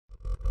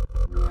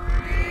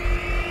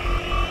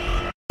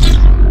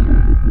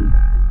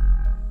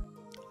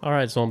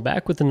Alright, so I'm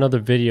back with another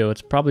video.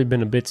 It's probably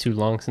been a bit too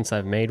long since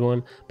I've made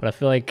one, but I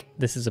feel like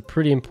this is a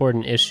pretty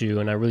important issue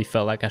and I really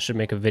felt like I should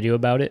make a video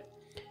about it.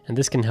 And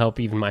this can help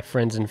even my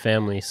friends and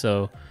family,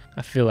 so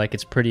I feel like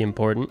it's pretty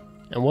important.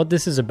 And what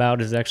this is about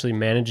is actually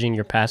managing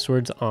your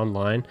passwords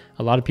online.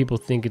 A lot of people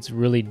think it's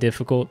really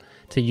difficult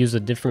to use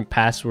a different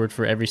password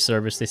for every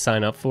service they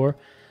sign up for,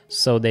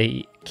 so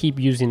they keep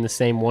using the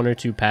same one or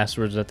two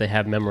passwords that they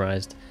have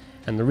memorized.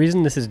 And the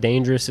reason this is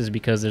dangerous is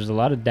because there's a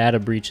lot of data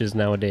breaches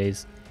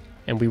nowadays,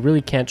 and we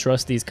really can't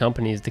trust these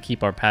companies to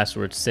keep our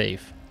passwords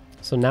safe.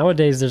 So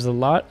nowadays there's a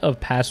lot of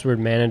password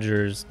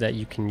managers that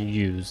you can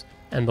use,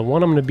 and the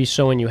one I'm going to be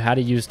showing you how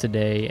to use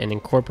today and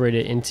incorporate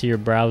it into your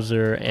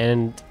browser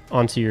and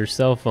onto your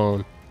cell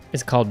phone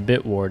is called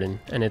Bitwarden,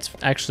 and it's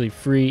actually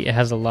free. It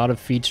has a lot of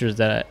features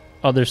that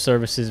other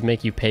services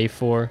make you pay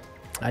for.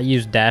 I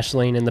used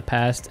Dashlane in the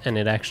past, and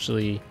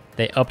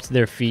they upped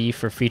their fee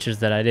for features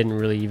that I didn't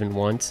really even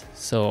want,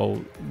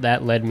 so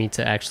that led me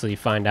to actually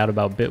find out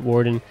about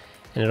Bitwarden,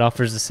 and it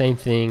offers the same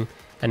thing,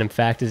 and in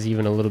fact is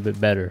even a little bit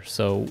better.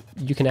 So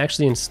you can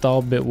actually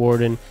install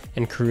Bitwarden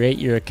and create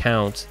your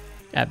account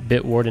at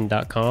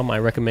bitwarden.com. I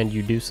recommend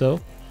you do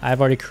so. I've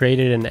already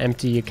created an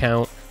empty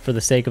account for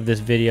the sake of this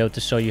video to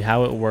show you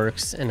how it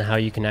works and how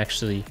you can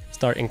actually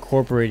start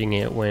incorporating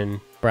it when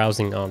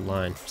browsing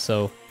online.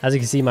 So as you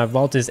can see, my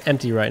vault is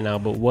empty right now,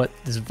 but what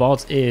this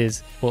vault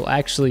will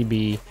actually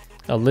be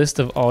a list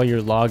of all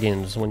your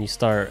logins when you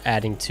start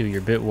adding to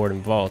your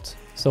Bitwarden vault.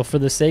 So for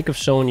the sake of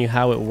showing you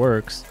how it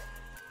works,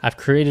 I've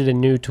created a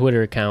new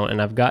Twitter account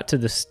and I've got to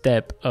the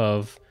step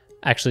of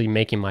actually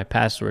making my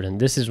password, and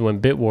this is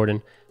when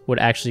Bitwarden would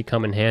actually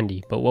come in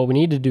handy. But what we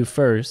need to do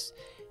first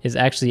is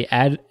actually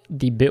add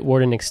the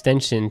Bitwarden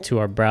extension to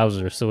our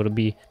browser, so it'll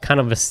be kind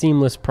of a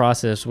seamless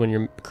process when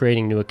you're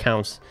creating new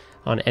accounts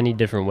on any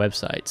different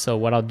website. So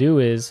what I'll do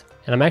is,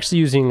 and I'm actually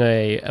using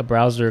a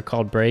browser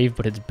called Brave,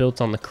 but it's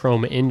built on the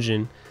Chrome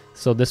engine,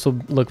 so this will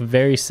look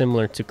very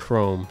similar to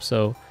Chrome.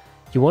 So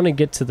you want to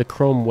get to the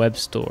Chrome Web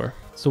Store.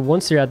 So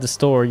once you're at the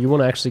store, you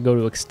want to actually go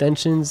to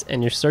extensions,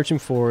 and you're searching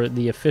for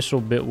the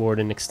official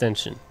Bitwarden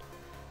extension.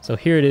 So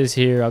here it is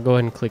here. I'll go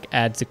ahead and click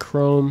add to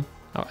Chrome.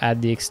 I'll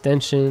add the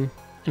extension.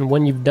 And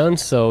when you've done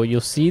so,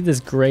 you'll see this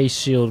gray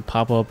shield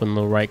pop up in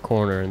the right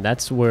corner, and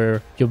that's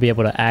where you'll be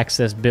able to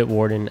access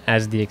Bitwarden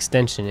as the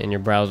extension in your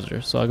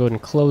browser. So I'll go ahead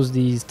and close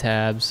these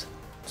tabs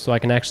so I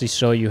can actually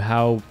show you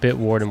how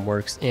Bitwarden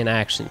works in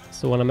action.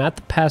 So when I'm at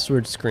the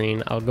password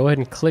screen, I'll go ahead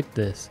and click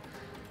this.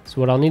 So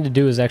what I'll need to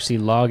do is actually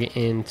log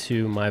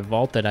into my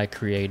vault that I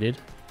created.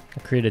 I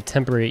created a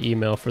temporary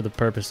email for the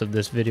purpose of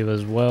this video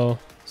as well.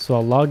 So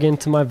I'll log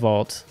into my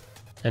vault,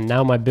 and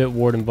now my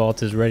Bitwarden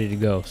vault is ready to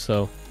go.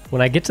 So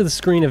when I get to the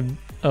screen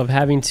of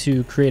having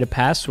to create a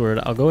password,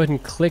 I'll go ahead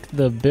and click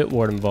the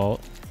Bitwarden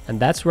vault, and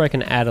that's where I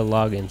can add a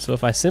login. So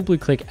if I simply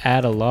click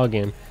add a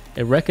login,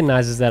 it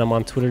recognizes that I'm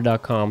on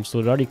twitter.com, so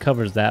it already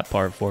covers that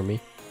part for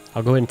me.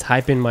 I'll go ahead and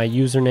type in my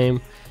username.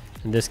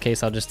 In this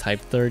case, I'll just type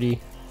 30.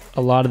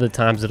 A lot of the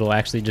times it'll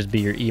actually just be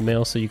your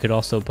email, so you could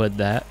also put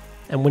that.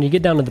 And when you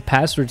get down to the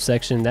password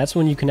section, that's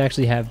when you can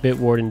actually have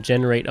Bitwarden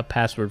generate a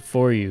password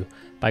for you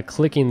by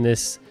clicking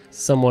this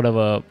somewhat of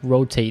a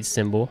rotate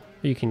symbol.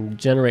 You can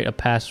generate a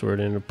password,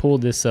 and it'll pull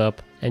this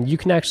up, and you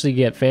can actually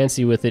get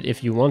fancy with it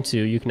if you want to.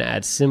 You can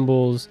add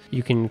symbols,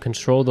 you can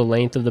control the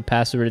length of the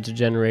password it's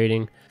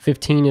generating.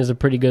 15 is a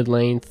pretty good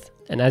length.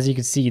 And as you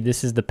can see,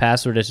 this is the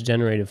password that's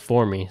generated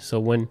for me.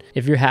 So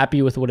if you're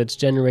happy with what it's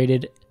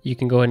generated, you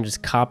can go ahead and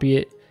just copy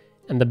it.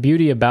 And the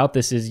beauty about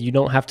this is you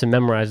don't have to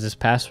memorize this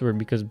password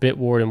because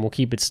Bitwarden will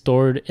keep it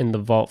stored in the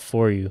vault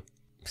for you.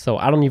 So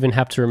I don't even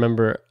have to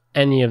remember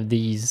any of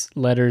these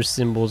letters,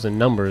 symbols, and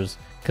numbers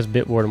because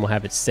Bitwarden will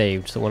have it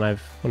saved. So when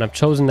I've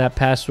chosen that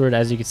password,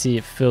 as you can see,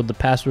 it filled the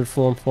password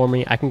form for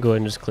me. I can go ahead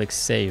and just click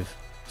save.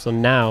 So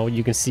now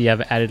you can see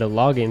I've added a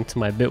login to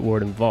my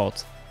Bitwarden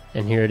vault,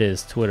 and here it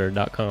is,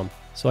 twitter.com.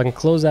 So I can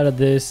close out of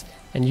this,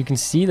 and you can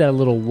see that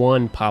little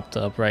 1 popped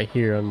up right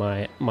here on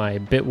my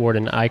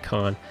Bitwarden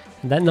icon.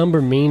 And that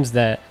number means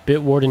that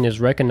Bitwarden is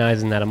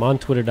recognizing that I'm on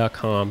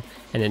twitter.com,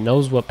 and it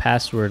knows what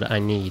password I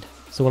need.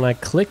 So when I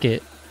click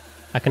it,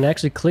 I can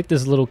actually click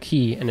this little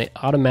key, and it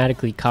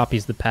automatically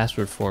copies the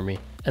password for me.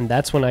 And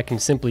that's when I can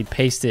simply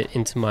paste it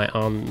into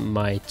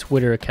my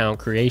Twitter account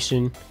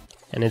creation,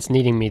 and it's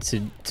needing me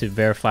to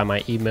verify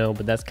my email,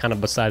 but that's kind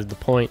of besides the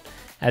point.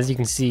 As you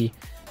can see,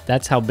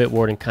 that's how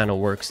Bitwarden kind of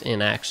works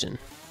in action.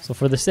 So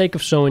for the sake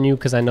of showing you,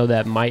 because I know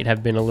that might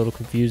have been a little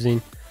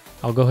confusing,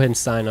 I'll go ahead and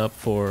sign up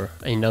for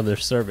another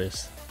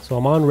service. So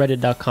I'm on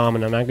reddit.com,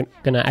 and I'm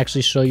going to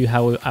actually show you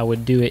how I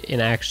would do it in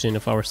action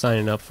if I were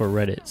signing up for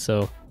Reddit.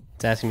 So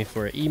it's asking me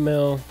for an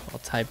email. I'll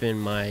type in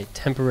my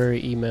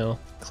temporary email,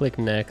 click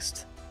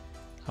next.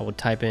 I would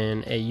type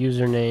in a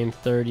username,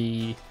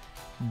 30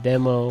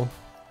 demo,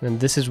 and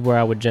this is where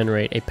I would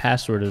generate a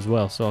password as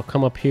well. So I'll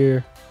come up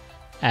here,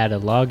 add a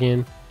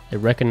login. It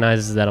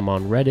recognizes that I'm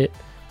on Reddit.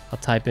 I'll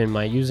type in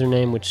my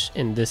username, which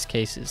in this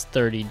case is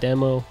 30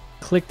 demo.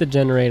 Click the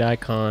generate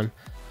icon.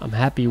 I'm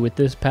happy with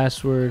this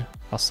password.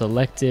 I'll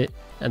select it,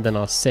 and then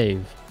I'll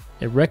save.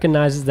 It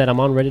recognizes that I'm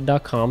on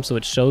reddit.com, so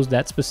it shows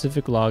that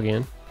specific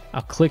login.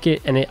 I'll click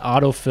it and it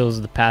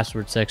autofills the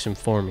password section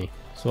for me.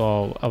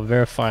 So I'll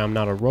verify I'm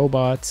not a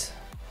robot.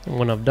 And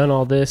when I've done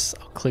all this,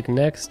 I'll click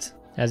next.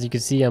 As you can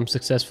see, I'm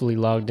successfully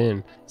logged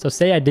in. So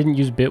say I didn't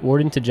use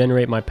Bitwarden to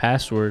generate my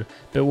password,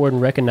 Bitwarden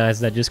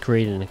recognized that I just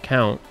created an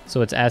account.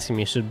 So it's asking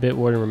me, should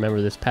Bitwarden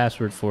remember this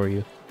password for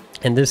you?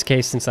 In this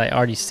case, since I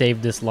already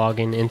saved this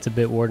login into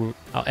Bitwarden,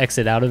 I'll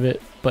exit out of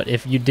it. But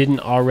if you didn't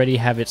already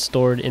have it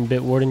stored in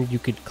Bitwarden, you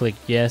could click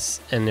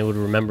yes and it would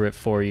remember it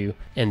for you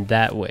in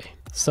that way.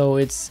 So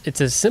it's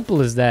as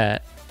simple as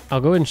that. I'll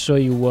go ahead and show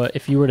you what,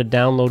 if you were to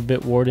download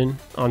Bitwarden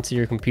onto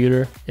your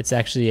computer, it's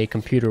actually a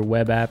computer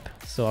web app.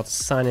 So I'll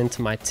sign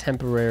into my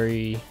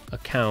temporary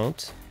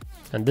account,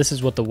 and this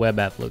is what the web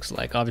app looks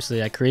like.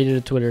 Obviously, I created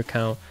a Twitter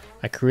account,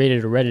 I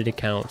created a Reddit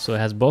account, so it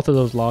has both of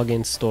those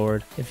logins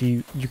stored. If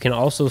you can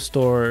also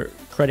store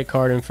credit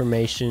card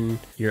information,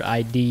 your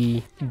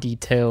ID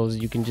details,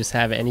 you can just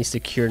have any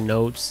secure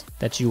notes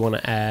that you want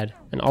to add,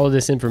 and all of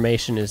this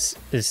information is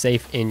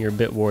safe in your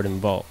Bitwarden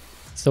vault.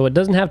 So it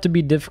doesn't have to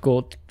be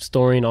difficult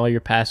storing all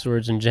your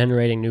passwords and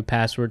generating new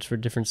passwords for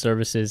different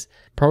services.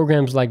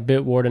 Programs like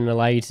Bitwarden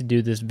allow you to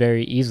do this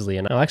very easily,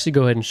 and I'll actually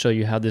go ahead and show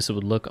you how this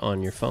would look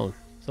on your phone.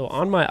 So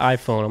on my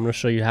iPhone, I'm going to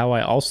show you how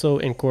I also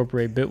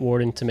incorporate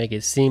Bitwarden to make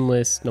it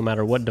seamless no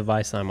matter what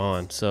device I'm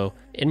on. So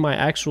in my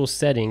actual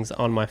settings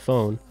on my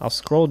phone, I'll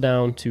scroll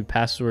down to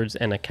passwords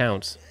and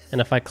accounts. And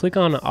if I click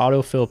on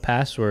autofill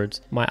passwords,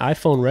 my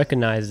iPhone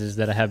recognizes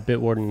that I have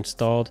Bitwarden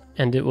installed,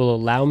 and it will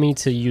allow me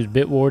to use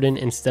Bitwarden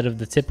instead of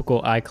the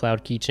typical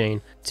iCloud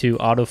keychain to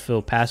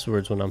autofill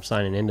passwords when I'm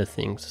signing into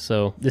things.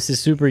 So this is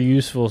super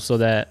useful so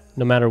that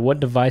no matter what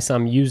device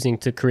I'm using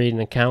to create an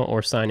account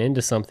or sign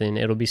into something,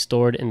 it'll be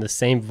stored in the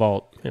same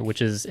vault,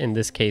 which is in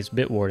this case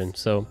Bitwarden.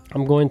 So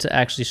I'm going to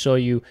actually show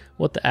you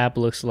what the app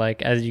looks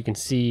like. As you can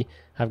see,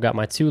 I've got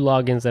my 2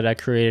 logins that I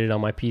created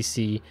on my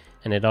PC,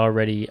 and it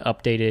already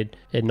updated.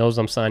 It knows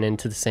I'm signed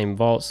into the same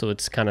vault, so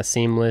it's kind of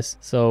seamless.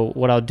 So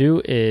what I'll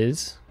do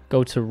is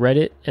go to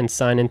Reddit and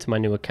sign into my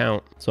new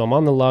account. So I'm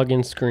on the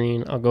login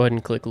screen. I'll go ahead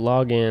and click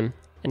login.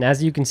 And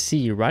as you can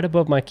see right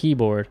above my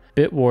keyboard,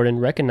 Bitwarden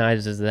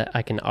recognizes that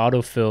I can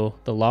autofill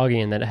the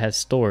login that it has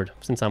stored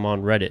since I'm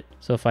on Reddit.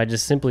 So if I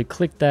just simply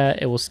click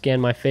that, it will scan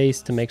my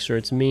face to make sure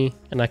it's me,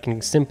 and I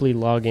can simply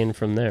log in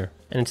from there.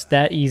 And it's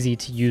that easy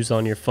to use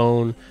on your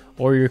phone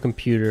or your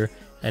computer,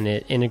 and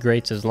it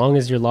integrates. As long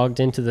as you're logged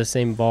into the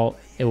same vault,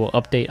 it will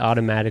update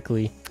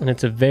automatically. And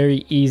it's a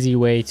very easy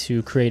way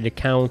to create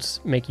accounts,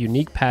 make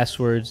unique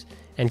passwords,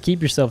 and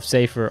keep yourself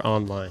safer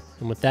online.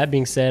 And with that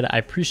being said, I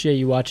appreciate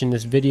you watching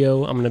this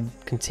video. I'm going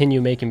to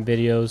continue making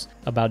videos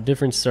about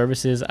different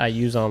services I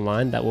use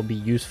online that will be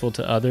useful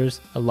to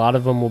others. A lot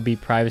of them will be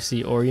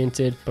privacy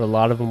oriented, but a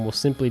lot of them will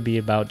simply be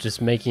about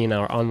just making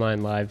our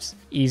online lives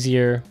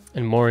easier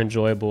and more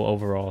enjoyable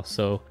overall.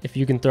 So if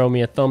you can throw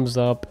me a thumbs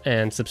up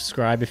and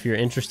subscribe if you're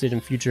interested in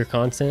future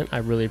content, I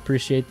really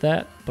appreciate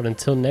that. But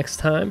until next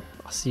time,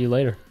 I'll see you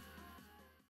later.